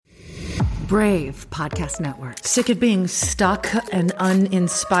Brave Podcast Network. Sick of being stuck and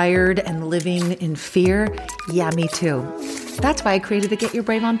uninspired and living in fear? Yeah, me too. That's why I created the Get Your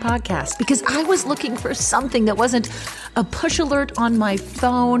Brave On podcast, because I was looking for something that wasn't a push alert on my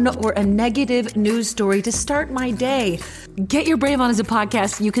phone or a negative news story to start my day. Get Your Brave On is a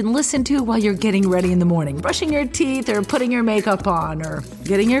podcast you can listen to while you're getting ready in the morning, brushing your teeth or putting your makeup on or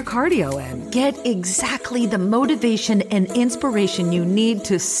getting your cardio in. Get exactly the motivation and inspiration you need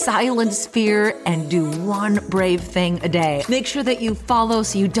to silence fear and do one brave thing a day. Make sure that you follow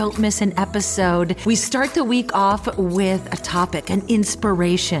so you don't miss an episode. We start the week off with a topic, an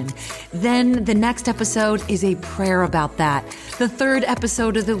inspiration. Then the next episode is a prayer about that. The third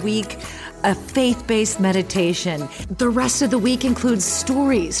episode of the week, a faith-based meditation. The rest of the week includes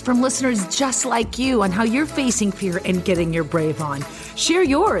stories from listeners just like you on how you're facing fear and getting your brave on. Share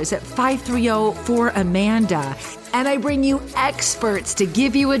yours at 530-4AMANDA. And I bring you experts to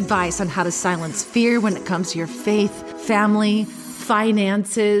give you advice on how to silence fear when it comes to your faith, family,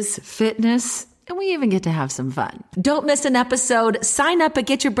 finances, fitness, and we even get to have some fun. Don't miss an episode. Sign up at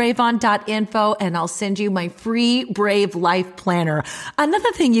getyourbraveon.info and I'll send you my free Brave Life Planner.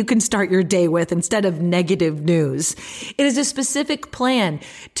 Another thing you can start your day with instead of negative news. It is a specific plan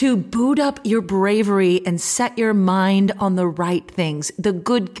to boot up your bravery and set your mind on the right things, the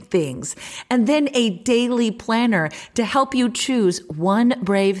good things, and then a daily planner to help you choose one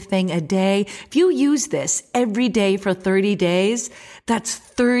brave thing a day. If you use this every day for 30 days, that's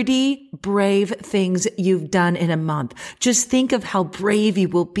 30 brave things you've done in a month. Just think of how brave you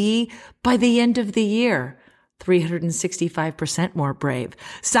will be by the end of the year. 365% more brave.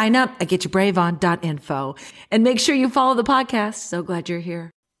 Sign up at getyourbraveon.info and make sure you follow the podcast. So glad you're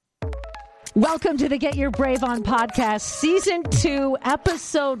here. Welcome to the Get Your Brave On podcast, season 2,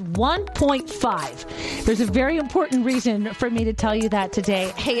 episode 1.5. There's a very important reason for me to tell you that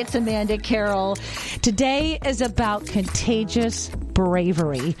today. Hey, it's Amanda Carroll. Today is about contagious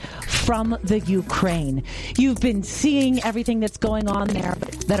bravery from the Ukraine. You've been seeing everything that's going on there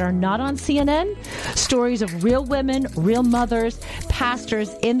that are not on CNN. Stories of real women, real mothers,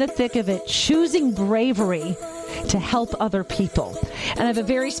 pastors in the thick of it, choosing bravery to help other people. And I have a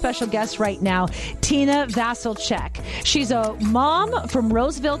very special guest right now, Tina Vasilchek. She's a mom from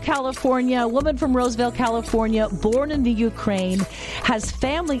Roseville, California, a woman from Roseville, California, born in the Ukraine, has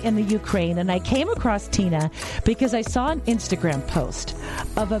family in the Ukraine. And I came across Tina because I saw an Instagram post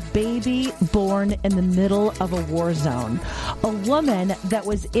of a baby born in the middle of a war zone. A woman that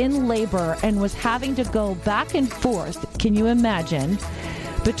was in labor and was having to go back and forth, can you imagine,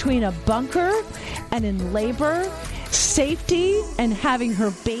 between a bunker and in labor, safety and having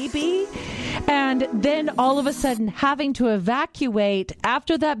her baby, and then all of a sudden having to evacuate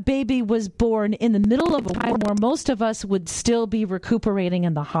after that baby was born in the middle of a time where most of us would still be recuperating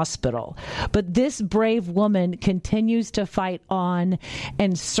in the hospital. But this brave woman continues to fight on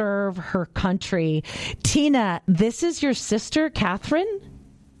and serve her country. Tina, this is your sister, Catherine?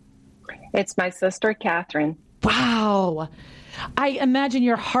 It's my sister, Catherine. Wow. I imagine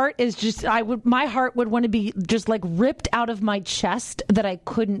your heart is just, my heart would want to be just like ripped out of my chest that I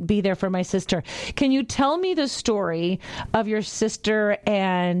couldn't be there for my sister. Can you tell me the story of your sister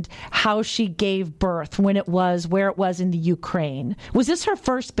and how she gave birth, when it was, where it was in the Ukraine? Was this her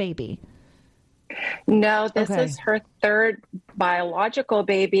first baby? No, this is her third biological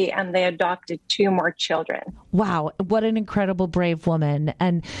baby, and they adopted 2 more children. Wow. What an incredible, brave woman.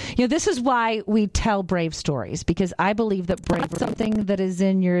 And, this is why we tell brave stories, because I believe that bravery is something that is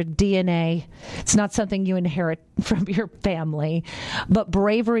in your DNA. It's not something you inherit from your family, but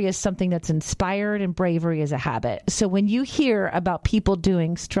bravery is something that's inspired, and bravery is a habit. So when you hear about people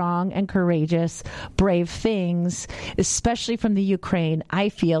doing strong and courageous, brave things, especially from the Ukraine, I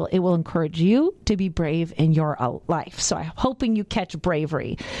feel it will encourage you to be brave in your life. So I'm hoping you catch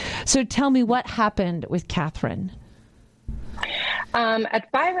bravery. So tell me what happened with Catherine.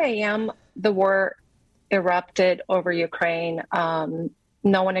 At 5 a.m., the war erupted over Ukraine.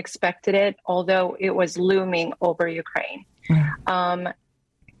 No one expected it, although it was looming over Ukraine.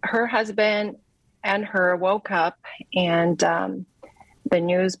 Her husband and her woke up, and the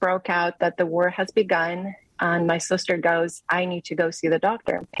news broke out that the war has begun. And my sister goes, I need to go see the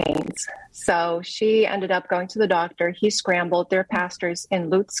doctor. Pains. So she ended up going to the doctor. He scrambled. Their pastors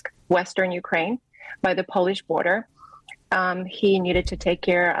in Lutsk, Western Ukraine, by the Polish border. He needed to take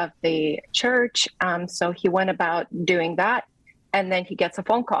care of the church. So he went about doing that. And then he gets a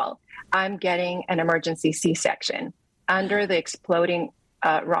phone call. I'm getting an emergency C-section under the exploding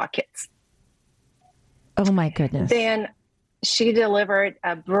rockets. Oh, my goodness. Then she delivered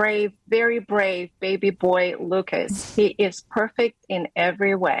a brave, very brave baby boy, Lucas. He is perfect in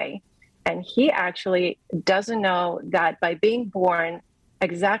every way. And he actually doesn't know that by being born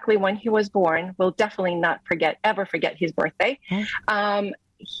exactly when he was born, we'll definitely not ever forget his birthday.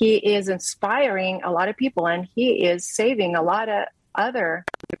 He is inspiring a lot of people, and he is saving a lot of other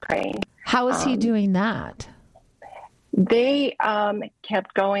Ukraine. How is he doing that? They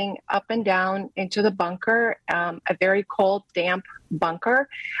kept going up and down into the bunker, a very cold, damp bunker.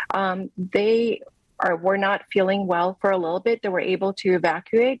 They were not feeling well for a little bit. They were able to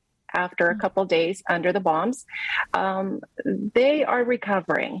evacuate after a couple of days under the bombs. They are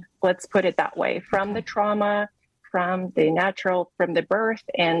recovering, let's put it that way, from the trauma, from the birth,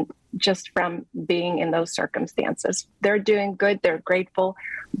 and just from being in those circumstances. They're doing good. They're grateful,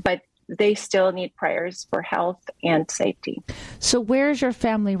 but they still need prayers for health and safety. So where's your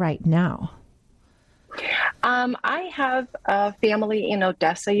family right now? I have a family in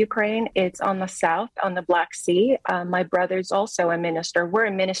Odessa, Ukraine. It's on the south, on the Black Sea. My brother's also a minister. We're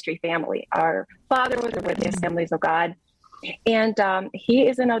a ministry family. Our father was with the Assemblies of God. And he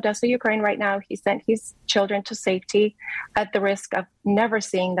is in Odessa, Ukraine right now. He sent his children to safety at the risk of never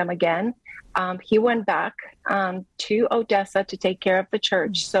seeing them again. He went back to Odessa to take care of the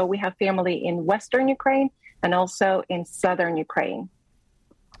church. So we have family in Western Ukraine and also in Southern Ukraine.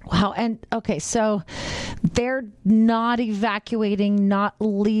 Wow. And okay, so they're not evacuating, not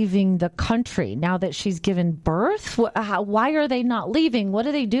leaving the country now that she's given birth. Why are they not leaving? What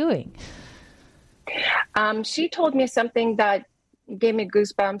are they doing? She told me something that gave me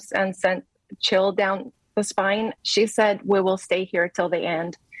goosebumps and sent chill down the spine. She said, "We will stay here till the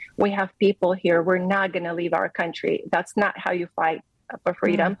end. We have people here. We're not going to leave our country. That's not how you fight for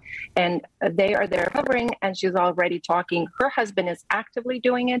freedom." And they are there recovering, and she's already talking. Her husband is actively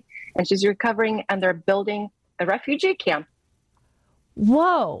doing it, and she's recovering, and they're building a refugee camp.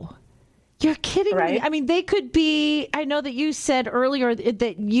 Whoa. You're kidding right? me. I mean, they could be, I know that you said earlier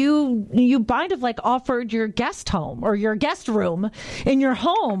that you might have like offered your guest home or your guest room in your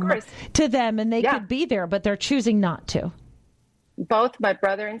home to them, and they could be there, but they're choosing not to. Both my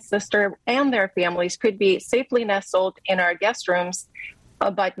brother and sister and their families could be safely nestled in our guest rooms,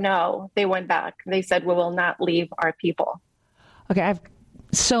 but no, they went back. They said, "We will not leave our people." Okay, I have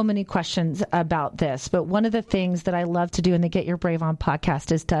so many questions about this, but one of the things that I love to do in the Get Your Brave On podcast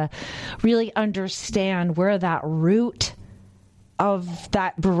is to really understand where that root of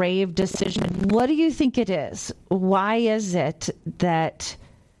that brave decision, what do you think it is? Why is it that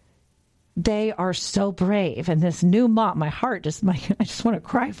they are so brave? And this new mom, my heart I just want to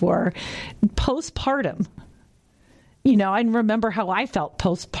cry for her, postpartum. You know, I remember how I felt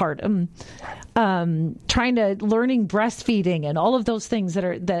postpartum, learning breastfeeding and all of those things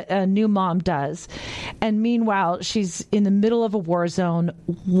that a new mom does. And meanwhile, she's in the middle of a war zone.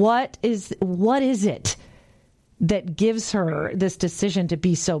 What is it that gives her this decision to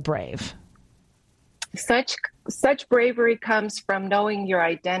be so brave? Such bravery comes from knowing your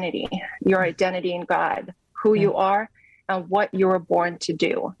identity in God, who you are, and what you were born to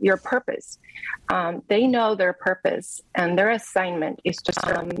do, your purpose. They know their purpose, and their assignment is just,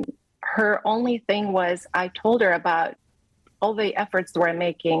 her only thing was, I told her about all the efforts we're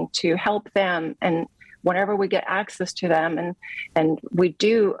making to help them, and whenever we get access to them, and we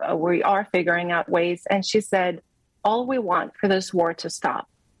are figuring out ways. And she said, all we want for this war to stop.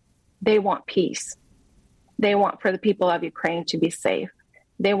 They want peace. They want for the people of Ukraine to be safe.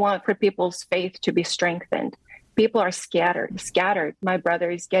 They want for people's faith to be strengthened. People are scattered. My brother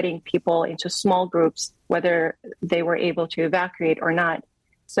is getting people into small groups, whether they were able to evacuate or not.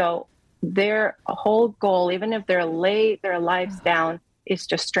 So their whole goal, even if they lay their lives down, is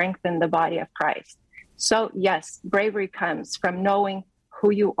to strengthen the body of Christ. So yes, bravery comes from knowing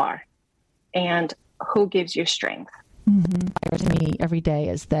who you are and who gives you strength. To me every day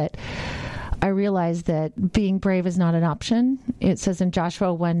is that I realize that being brave is not an option. It says in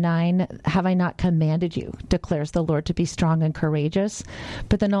Joshua 1:9, "Have I not commanded you, declares the Lord, to be strong and courageous?"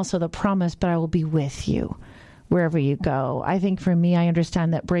 But then also the promise, "But I will be with you wherever you go." I think for me, I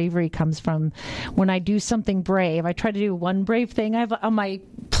understand that bravery comes from when I do something brave. I try to do one brave thing. I have on my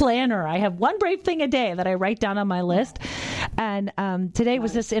planner, I have one brave thing a day that I write down on my list. And today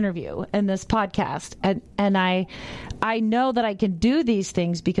was this interview and this podcast. And I know that I can do these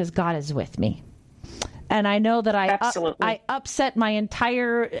things because God is with me. And I know that I upset my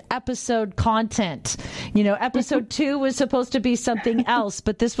entire episode content. You know, episode 2 was supposed to be something else,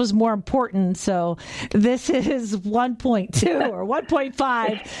 but this was more important. So this is 1.2 or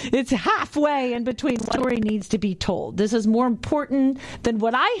 1.5. It's halfway in between. What story needs to be told. This is more important than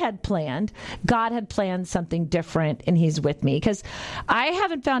what I had planned. God had planned something different, and he's with me, because I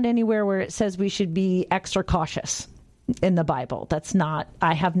haven't found anywhere where it says we should be extra cautious. in the Bible.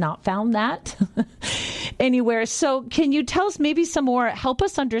 I have not found that anywhere. So can you tell us maybe some more, help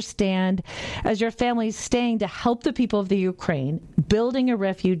us understand, as your family's staying to help the people of the Ukraine, building a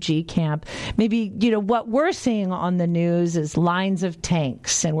refugee camp, maybe, what we're seeing on the news is lines of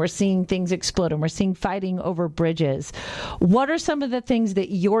tanks, and we're seeing things explode, and we're seeing fighting over bridges. What are some of the things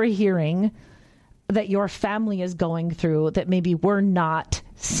that you're hearing that your family is going through that maybe we're not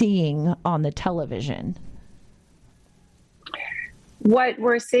seeing on the television? What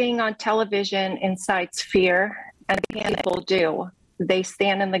we're seeing on television incites fear, and people do. They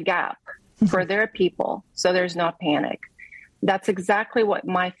stand in the gap for their people, so there's no panic. That's exactly what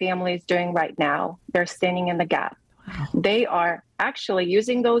my family is doing right now. They're standing in the gap. Wow. They are actually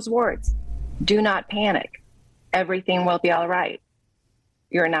using those words. Do not panic. Everything will be all right.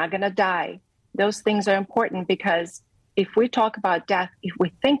 You're not going to die. Those things are important, because if we talk about death, if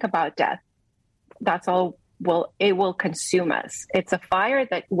we think about death, that's all. It will consume us. It's a fire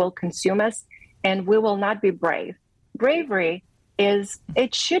that will consume us, and we will not be brave. Bravery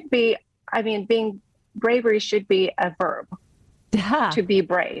bravery should be a verb. To be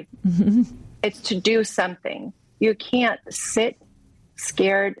brave. Mm-hmm. It's to do something. You can't sit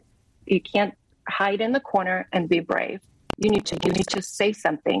scared. You can't hide in the corner and be brave. You need to say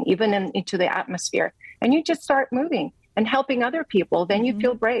something, even into the atmosphere, and you just start moving and helping other people. Then you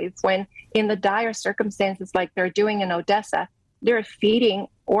feel brave. When in the dire circumstances like they're doing in Odessa, they're feeding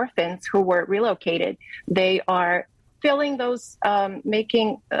orphans who were relocated. They are filling those,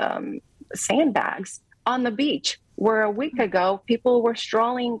 making sandbags on the beach, where a week ago people were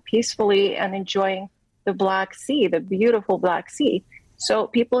strolling peacefully and enjoying the Black Sea, the beautiful Black Sea. So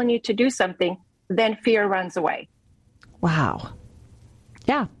people need to do something. Then fear runs away. Wow.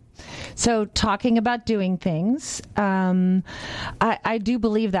 Yeah. So talking about doing things, I do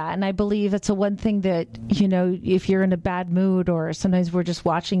believe that. And I believe it's one thing that, if you're in a bad mood, or sometimes we're just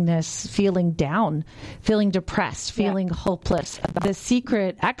watching this feeling down, feeling depressed, feeling hopeless. The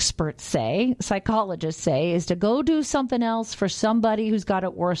secret experts say, psychologists say, is to go do something else for somebody who's got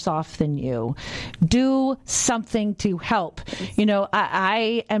it worse off than you. Do something to help.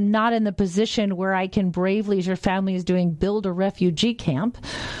 I am not in the position where I can bravely, as your family is doing, build a refugee camp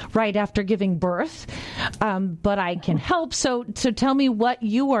right after giving birth, but I can help. So tell me what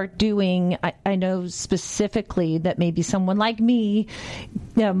you are doing. I know specifically that maybe someone like me,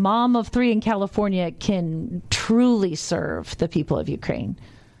 a mom of 3 in California, can truly serve the people of Ukraine.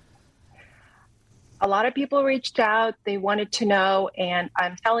 A lot of people reached out. They wanted to know, and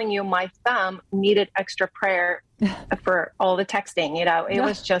I'm telling you, my thumb needed extra prayer for all the texting. It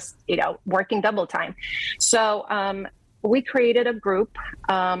was just, working double time. So, we created a group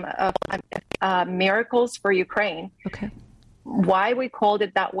of Miracles for Ukraine. Okay. Why we called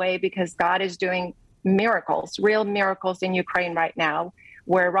it that way? Because God is doing miracles, real miracles in Ukraine right now,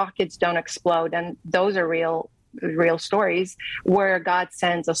 where rockets don't explode. And those are real stories, where God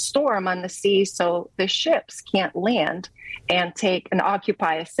sends a storm on the sea so the ships can't land and take and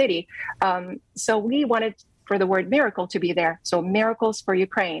occupy a city. So we wanted for the word miracle to be there. So Miracles for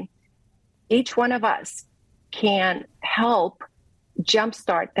Ukraine. Each one of us can help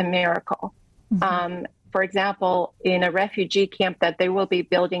jumpstart a miracle. Mm-hmm. For example, in a refugee camp that they will be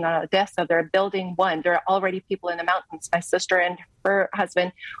building on Odessa, they're building one. There are already people in the mountains. My sister and her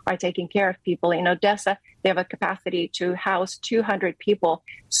husband are taking care of people. In Odessa, they have a capacity to house 200 people.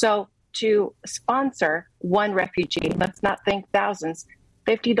 So to sponsor one refugee, let's not think thousands,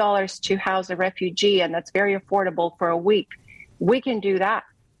 $50 to house a refugee, and that's very affordable for a week. We can do that.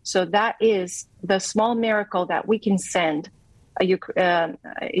 So that is the small miracle that we can send to Ukraine.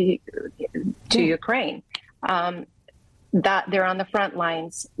 That they're on the front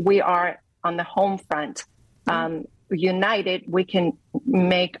lines. We are on the home front. United, we can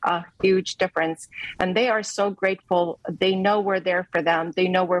make a huge difference. And they are so grateful. They know we're there for them. They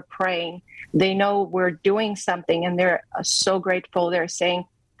know we're praying. They know we're doing something. And they're so grateful. They're saying,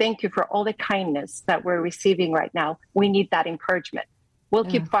 thank you for all the kindness that we're receiving right now. We need that encouragement. We'll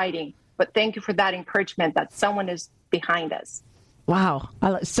keep fighting, but thank you for that encouragement that someone is behind us. Wow.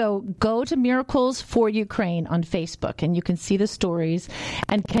 So go to Miracles for Ukraine on Facebook, and you can see the stories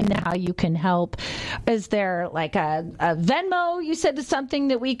and how you can help. Is there like a Venmo? You said something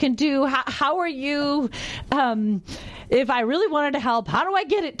that we can do. How are you? If I really wanted to help, how do I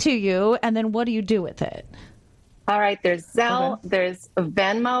get it to you? And then what do you do with it? All right. There's Zelle. Okay. There's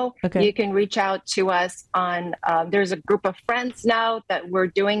Venmo. Okay. You can reach out to us on, there's a group of friends now that we're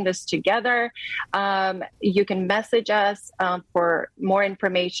doing this together. You can message us for more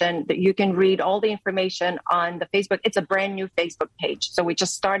information. You can read all the information on the Facebook. It's a brand new Facebook page. So we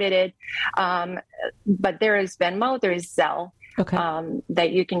just started it. But there is Venmo, there is Zelle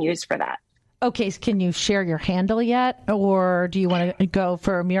that you can use for that. Okay, can you share your handle yet, or do you want to go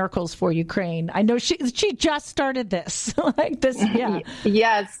for Miracles for Ukraine? I know she just started this, like this. Yeah.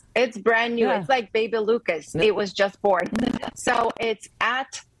 Yes, it's brand new. Yeah. It's like Baby Lucas. It was just born. So it's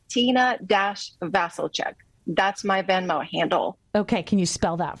at Tina-Vasilchuk. That's my Venmo handle. Okay, can you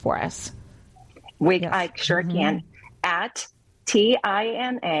spell that for us? I sure can. At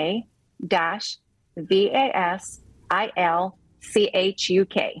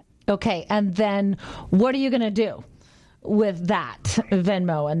Tina-Vasilchuk. Okay, and then what are you going to do with that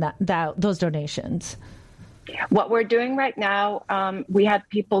Venmo and those donations? What we're doing right now, we had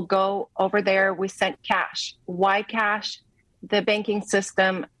people go over there. We sent cash. Why cash? The banking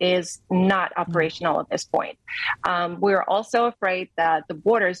system is not operational at this point. We're also afraid that the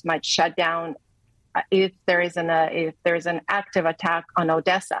borders might shut down if there is an active attack on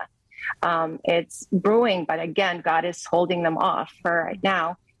Odessa. It's brewing, but again, God is holding them off for right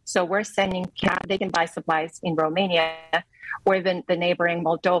now. So we're sending cash. They can buy supplies in Romania or even the neighboring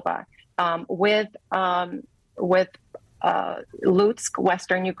Moldova. With Lutsk,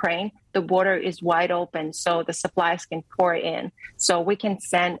 Western Ukraine, the border is wide open, so the supplies can pour in. So we can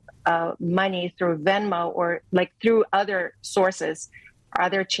send money through Venmo or like through other sources,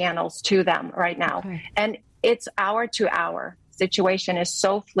 other channels to them right now. Okay. And it's hour to hour. Situation is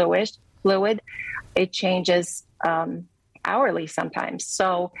so fluid. It changes hourly sometimes.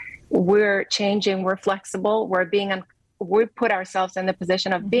 So we're changing, we're flexible, we put ourselves in the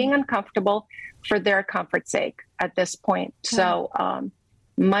position of being uncomfortable for their comfort's sake at this point. Okay. So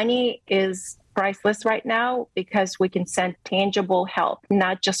money is priceless right now because we can send tangible help,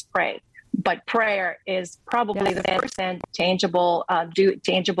 not just pray. But prayer is probably the first and tangible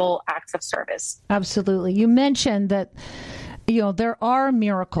acts of service. Absolutely. You mentioned that there are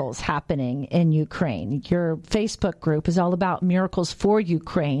miracles happening in Ukraine. Your Facebook group is all about miracles for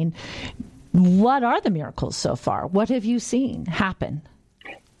Ukraine. What are the miracles so far? What have you seen happen?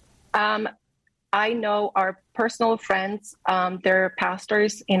 I know our personal friends, they're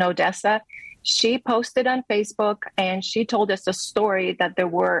pastors in Odessa. She posted on Facebook and she told us a story that there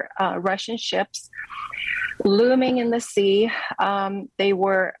were Russian ships looming in the sea. They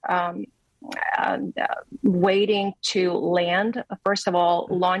were waiting to land, first of all,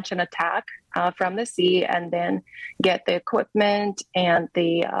 launch an attack from the sea, and then get the equipment and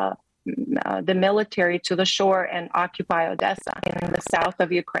the military to the shore and occupy Odessa in the south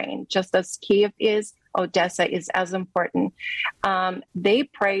of Ukraine. Just as Kiev is, Odessa is as important. They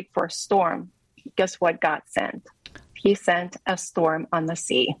prayed for a storm. Guess what God sent? He sent a storm on the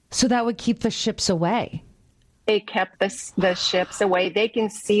sea. So that would keep the ships away. It kept the ships away. They can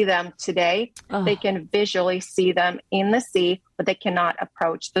see them today. Oh. They can visually see them in the sea, but they cannot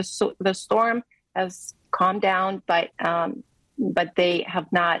approach. The storm has calmed down, but they have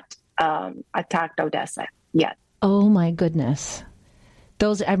not attacked Odessa yet. Oh my goodness.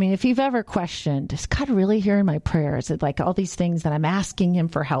 If you've ever questioned, is God really hearing my prayers? It's like all these things that I'm asking him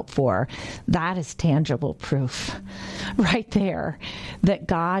for help for, that is tangible proof right there that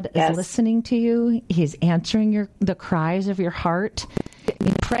God is listening to you. He's answering the cries of your heart.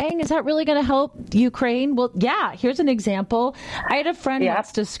 Praying, is that really going to help Ukraine? Well, yeah, here's an example. I had a friend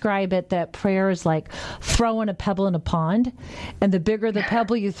once describe it that prayer is like throwing a pebble in a pond, and the bigger the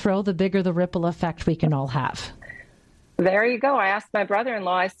pebble you throw, the bigger the ripple effect we can all have. There you go. I asked my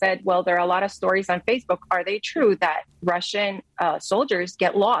brother-in-law, I said, well, there are a lot of stories on Facebook. Are they true that Russian soldiers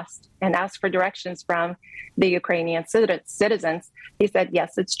get lost and ask for directions from the Ukrainian citizens? He said,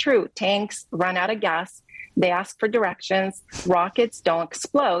 yes, it's true. Tanks run out of gas. They ask for directions. Rockets don't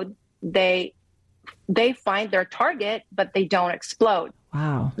explode. They find their target, but they don't explode.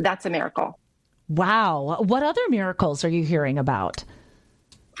 Wow. That's a miracle. Wow. What other miracles are you hearing about?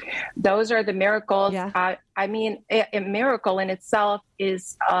 Those are the miracles. Yeah. A miracle in itself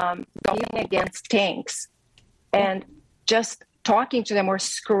is going against tanks and just talking to them or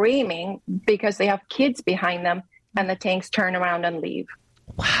screaming because they have kids behind them and the tanks turn around and leave.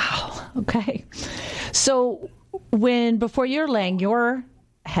 Wow. Okay. So before you're laying your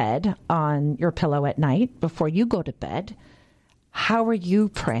head on your pillow at night, before you go to bed, how are you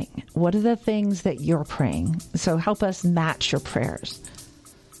praying? What are the things that you're praying? So help us match your prayers.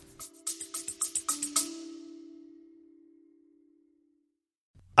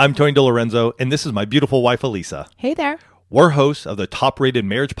 I'm Tony DeLorenzo, and this is my beautiful wife, Elisa. Hey there. We're hosts of the top-rated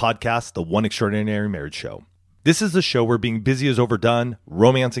marriage podcast, The One Extraordinary Marriage Show. This is the show where being busy is overdone,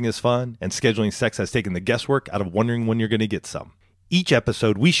 romancing is fun, and scheduling sex has taken the guesswork out of wondering when you're going to get some. Each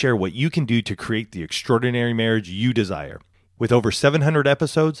episode, we share what you can do to create the extraordinary marriage you desire. With over 700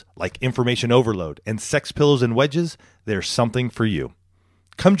 episodes, like Information Overload and Sex Pillows and Wedges, there's something for you.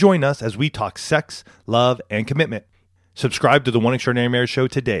 Come join us as we talk sex, love, and commitment. Subscribe to the One Extraordinary Marriage Show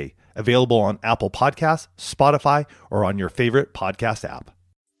today, available on Apple Podcasts, Spotify, or on your favorite podcast app.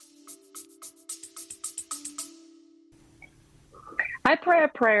 I pray a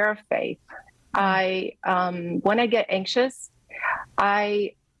prayer of faith. When I get anxious,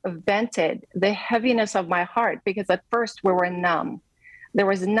 I vented the heaviness of my heart, because at first we were numb. There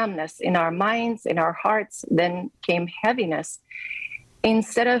was numbness in our minds, in our hearts, then came heaviness.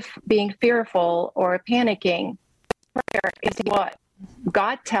 Instead of being fearful or panicking, prayer is what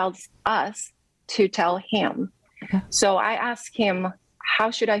God tells us to tell him. Okay. So I ask him,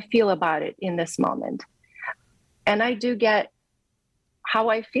 how should I feel about it in this moment? And I do get how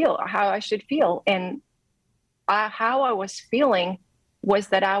I feel, how I should feel. And how I was feeling was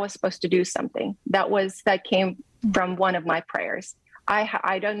that I was supposed to do something. That came from one of my prayers.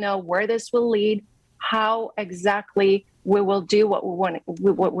 I don't know where this will lead, how exactly we will do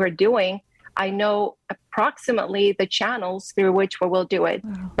what we're doing. I know approximately the channels through which we will do it,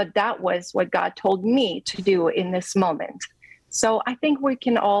 but that was what God told me to do in this moment. So I think we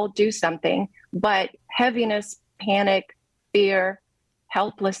can all do something, but heaviness, panic, fear,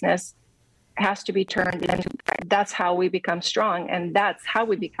 helplessness has to be turned into prayer. That's how we become strong, and that's how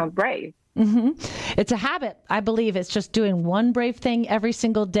we become brave. Mm-hmm. It's a habit. I believe it's just doing one brave thing every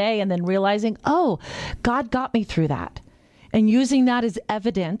single day and then realizing, oh, God got me through that, and using that as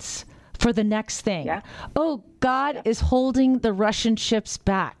evidence for the next thing. Yeah. Oh, God is holding the Russian ships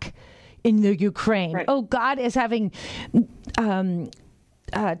back in the Ukraine. Right. Oh, God is having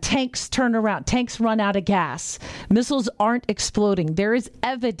tanks turn around, tanks run out of gas, missiles aren't exploding. There is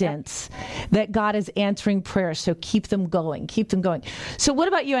evidence that God is answering prayers. So keep them going, keep them going. So what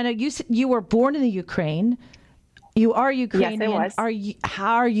about you? I know you were born in the Ukraine. You are Ukrainian. Yes, I was.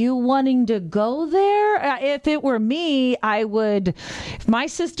 How are you wanting to go there? If it were me, I would. If my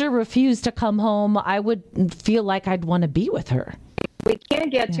sister refused to come home, I would feel like I'd want to be with her. We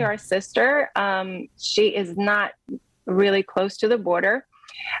can't get to our sister. She is not really close to the border.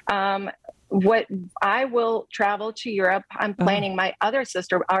 What I will travel to Europe. I'm planning my other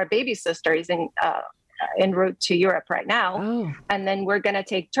sister, our baby sister, is en route to Europe right now, and then we're going to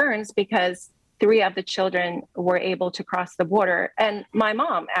take turns because 3 of the children were able to cross the border. And my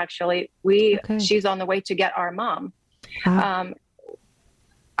mom, actually, she's on the way to get our mom. I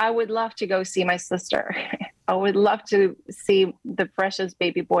would love to go see my sister. I would love to see the precious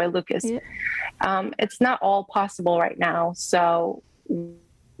baby boy, Lucas. Yeah. It's not all possible right now. So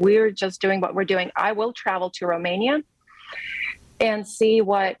we're just doing what we're doing. I will travel to Romania and see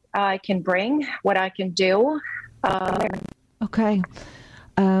what I can bring, what I can do. Okay.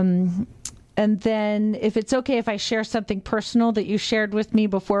 And then if it's okay if I share something personal that you shared with me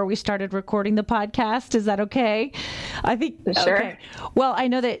before we started recording the podcast, is that okay? I think, sure. Okay. Well, I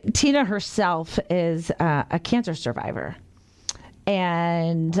know that Tina herself is a cancer survivor,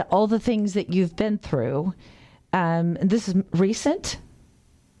 and all the things that you've been through. This is recent?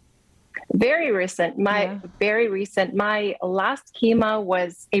 Very recent. Very recent. My last chemo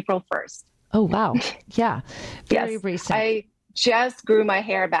was April 1st. Oh, wow. Yeah. Very recent. I just grew my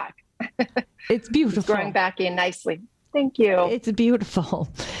hair back. It's beautiful. It's growing back in nicely. Thank you. It's beautiful.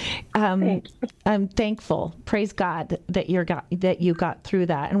 I'm thankful. Praise God that you got through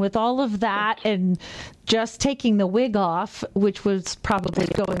that. And with all of that and just taking the wig off, which was probably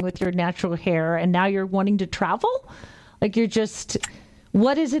going with your natural hair, and now you're wanting to travel? Like you're just,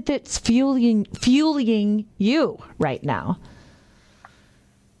 what is it that's fueling you right now?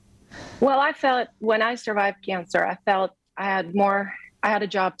 Well, I felt when I survived cancer, I felt I had a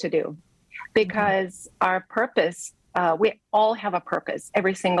job to do, because our purpose, we all have a purpose.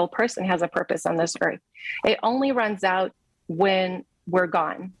 Every single person has a purpose on this earth. It only runs out when we're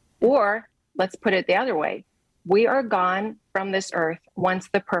gone. Or let's put it the other way. We are gone from this earth once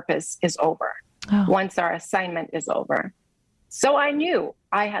the purpose is over, once our assignment is over. So I knew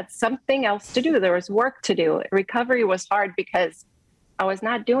I had something else to do. There was work to do. Recovery was hard because I was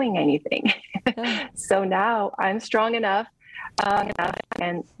not doing anything. So now I'm strong enough.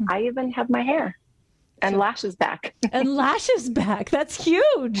 And I even have my hair and lashes back. And lashes back. That's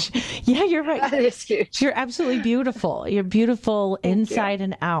huge. Yeah, you're right. That is huge. You're absolutely beautiful. You're beautiful inside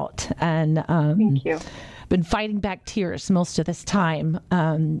and out. And thank you. been fighting back tears most of this time,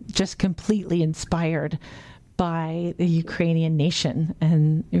 just completely inspired by the Ukrainian nation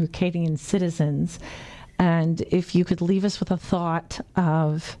and Ukrainian citizens. And if you could leave us with a thought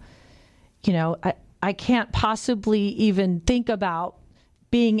of, I can't possibly even think about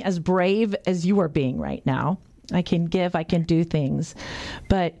being as brave as you are being right now. I can give, I can do things.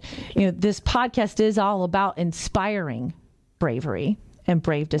 But, this podcast is all about inspiring bravery and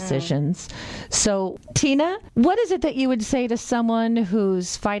brave decisions. So, Tina, what is it that you would say to someone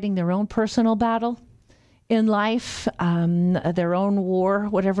who's fighting their own personal battle in life, their own war,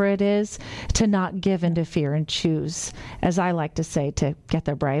 whatever it is, to not give into fear and choose, as I like to say, to get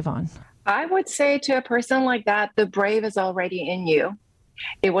their brave on? I would say to a person like that, the brave is already in you.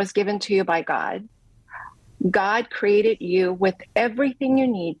 It was given to you by God. God created you with everything you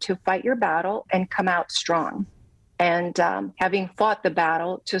need to fight your battle and come out strong. And having fought the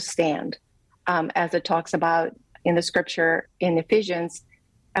battle, to stand, as it talks about in the scripture in Ephesians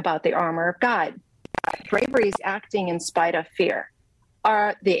about the armor of God. Bravery is acting in spite of fear.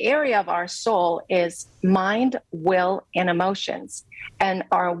 The area of our soul is mind, will, and emotions. And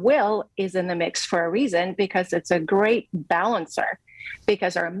our will is in the mix for a reason, because it's a great balancer.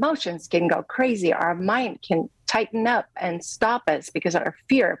 Because our emotions can go crazy. Our mind can tighten up and stop us because our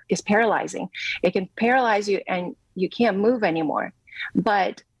fear is paralyzing. It can paralyze you and you can't move anymore.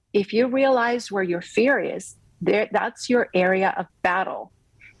 But if you realize where your fear is, that's your area of battle.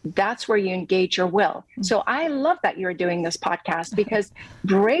 That's where you engage your will. So I love that you're doing this podcast, because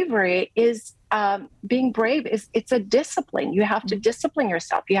bravery is being brave it's a discipline. You have to discipline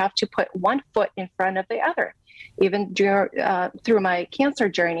yourself. You have to put one foot in front of the other. Even through my cancer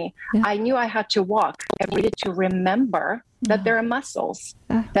journey, I knew I had to walk. I needed to remember that there are muscles,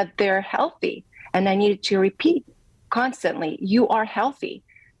 that they're healthy. And I needed to repeat constantly, you are healthy.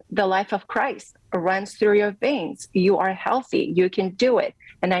 The life of Christ runs through your veins. You are healthy. You can do it.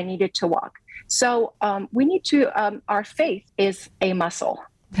 And I needed to walk. So we need to, our faith is a muscle.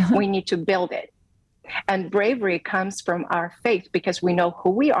 We need to build it. And bravery comes from our faith, because we know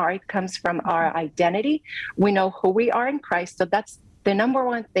who we are. It comes from our identity. We know who we are in Christ. So that's the number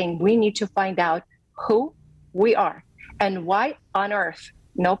one thing. We need to find out who we are and why on earth,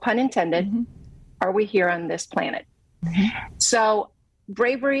 no pun intended, are we here on this planet. So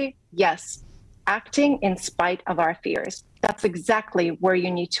bravery, yes, acting in spite of our fears. That's exactly where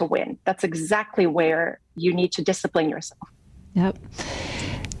you need to win. That's exactly where you need to discipline yourself. Yep.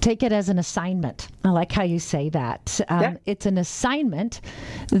 Take it as an assignment. I like how you say that. It's an assignment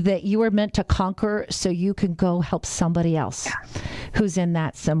that you are meant to conquer so you can go help somebody else who's in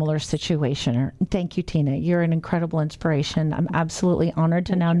that similar situation. Thank you, Tina. You're an incredible inspiration. I'm absolutely honored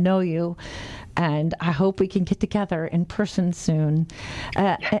to now know you. And I hope we can get together in person soon.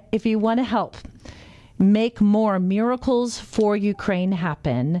 If you want to help make more Miracles for Ukraine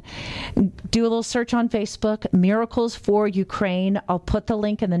happen, do a little search on Facebook, Miracles for Ukraine. I'll put the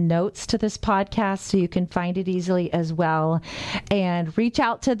link in the notes to this podcast so you can find it easily as well. And reach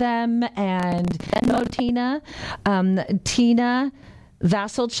out to them and know Tina. Tina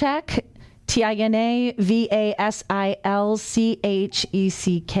Vasilchek,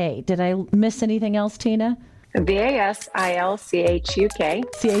 TinaVasilchek. Did I miss anything else, Tina? Vasilchuk.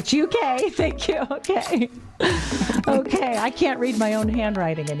 CHUK. Thank you. Okay. Okay. I can't read my own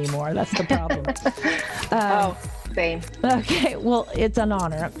handwriting anymore. That's the problem. Same. Okay. Well, it's an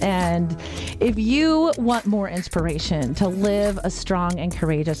honor. And if you want more inspiration to live a strong and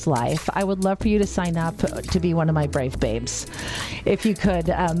courageous life, I would love for you to sign up to be one of my Brave Babes. If you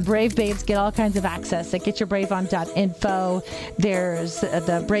could. Brave Babes get all kinds of access at getyourbraveon.info. There's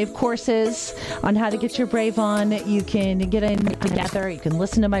the Brave courses on how to get your Brave on. You can get in together. You can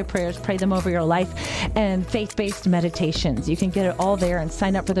listen to my prayers, pray them over your life, and faith-based meditations. You can get it all there and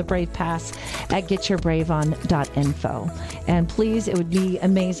sign up for the Brave Pass at getyourbraveon.info. And please, it would be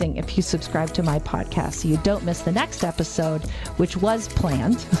amazing if you subscribe to my podcast so you don't miss the next episode, which was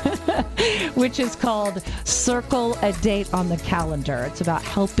planned, which is called Circle a Date on the Calendar. It's about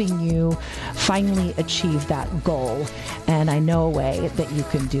helping you finally achieve that goal. And I know a way that you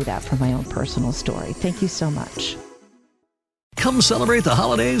can do that from my own personal story. Thank you so much. Come celebrate the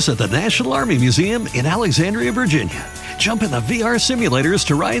holidays at the National Army Museum in Alexandria, Virginia. Jump in the VR simulators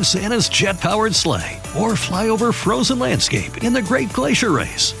to ride Santa's jet-powered sleigh or fly over frozen landscape in the Great Glacier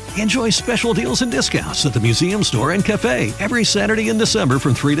Race. Enjoy special deals and discounts at the museum store and cafe every Saturday in December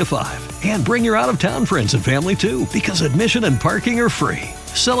from 3 to 5. And bring your out-of-town friends and family too, because admission and parking are free.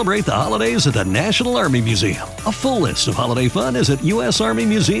 Celebrate the holidays at the National Army Museum. A full list of holiday fun is at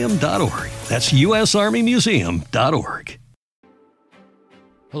usarmymuseum.org. That's usarmymuseum.org.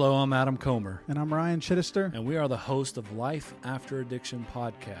 Hello, I'm Adam Comer. And I'm Ryan Chittister. And we are the host of Life After Addiction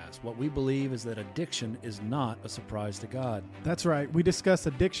podcast. What we believe is that addiction is not a surprise to God. That's right. We discuss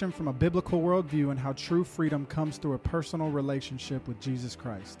addiction from a biblical worldview and how true freedom comes through a personal relationship with Jesus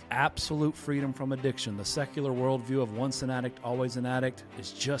Christ. Absolute freedom from addiction. The secular worldview of once an addict, always an addict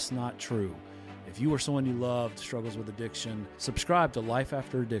is just not true. If you or someone you loved struggles with addiction, subscribe to Life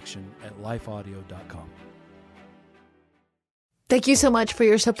After Addiction at lifeaudio.com. Thank you so much for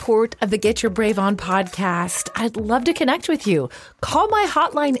your support of the Get Your Brave On podcast. I'd love to connect with you. Call my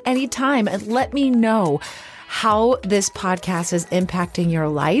hotline anytime and let me know how this podcast is impacting your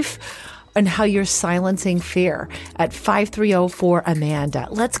life and how you're silencing fear at 5304-AMANDA.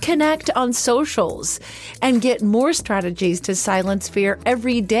 Let's connect on socials and get more strategies to silence fear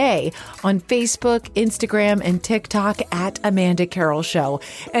every day on Facebook, Instagram, and TikTok at Amanda Carroll Show.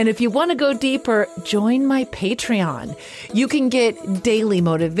 And if you want to go deeper, join my Patreon. You can get daily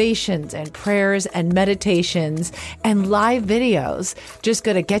motivations and prayers and meditations and live videos. Just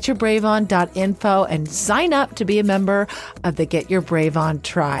go to getyourbraveon.info and sign up to be a member of the Get Your Brave On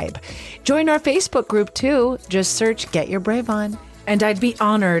tribe. Join our Facebook group too. Just search Get Your Brave On. And I'd be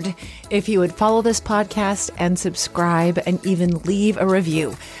honored if you would follow this podcast and subscribe and even leave a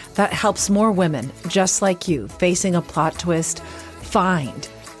review. That helps more women just like you facing a plot twist find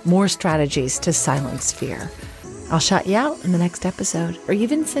more strategies to silence fear. I'll shout you out in the next episode, or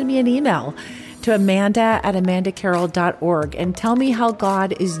even send me an email to amanda@amandacarroll.org and tell me how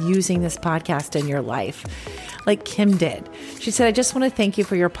God is using this podcast in your life. Like Kim did. She said, I just want to thank you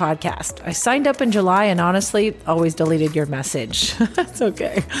for your podcast. I signed up in July and honestly always deleted your message. That's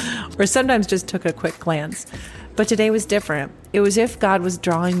okay. Or sometimes just took a quick glance. But today was different. It was if God was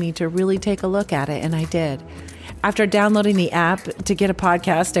drawing me to really take a look at it, and I did. After downloading the app to get a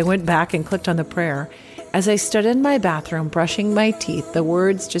podcast, I went back and clicked on the prayer. As I stood in my bathroom brushing my teeth, the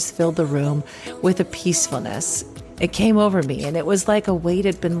words just filled the room with a peacefulness. It came over me, and it was like a weight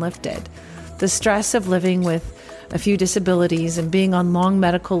had been lifted. The stress of living with a few disabilities and being on long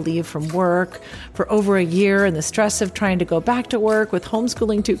medical leave from work for over a year, and the stress of trying to go back to work with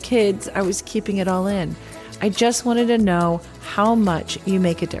homeschooling 2 kids, I was keeping it all in. I just wanted to know how much you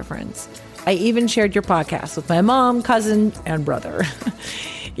make a difference. I even shared your podcast with my mom, cousin, and brother,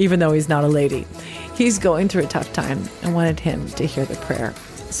 even though he's not a lady. He's going through a tough time. I wanted him to hear the prayer.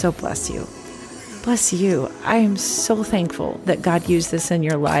 So bless you. Bless you. I am so thankful that God used this in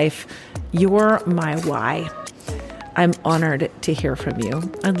your life. You're my why. I'm honored to hear from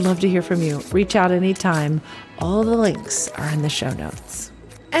you. I'd love to hear from you. Reach out anytime. All the links are in the show notes.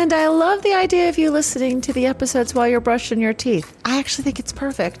 And I love the idea of you listening to the episodes while you're brushing your teeth. I actually think it's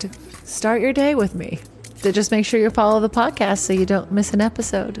perfect. Start your day with me. So just make sure you follow the podcast so you don't miss an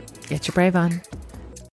episode. Get Your Brave On.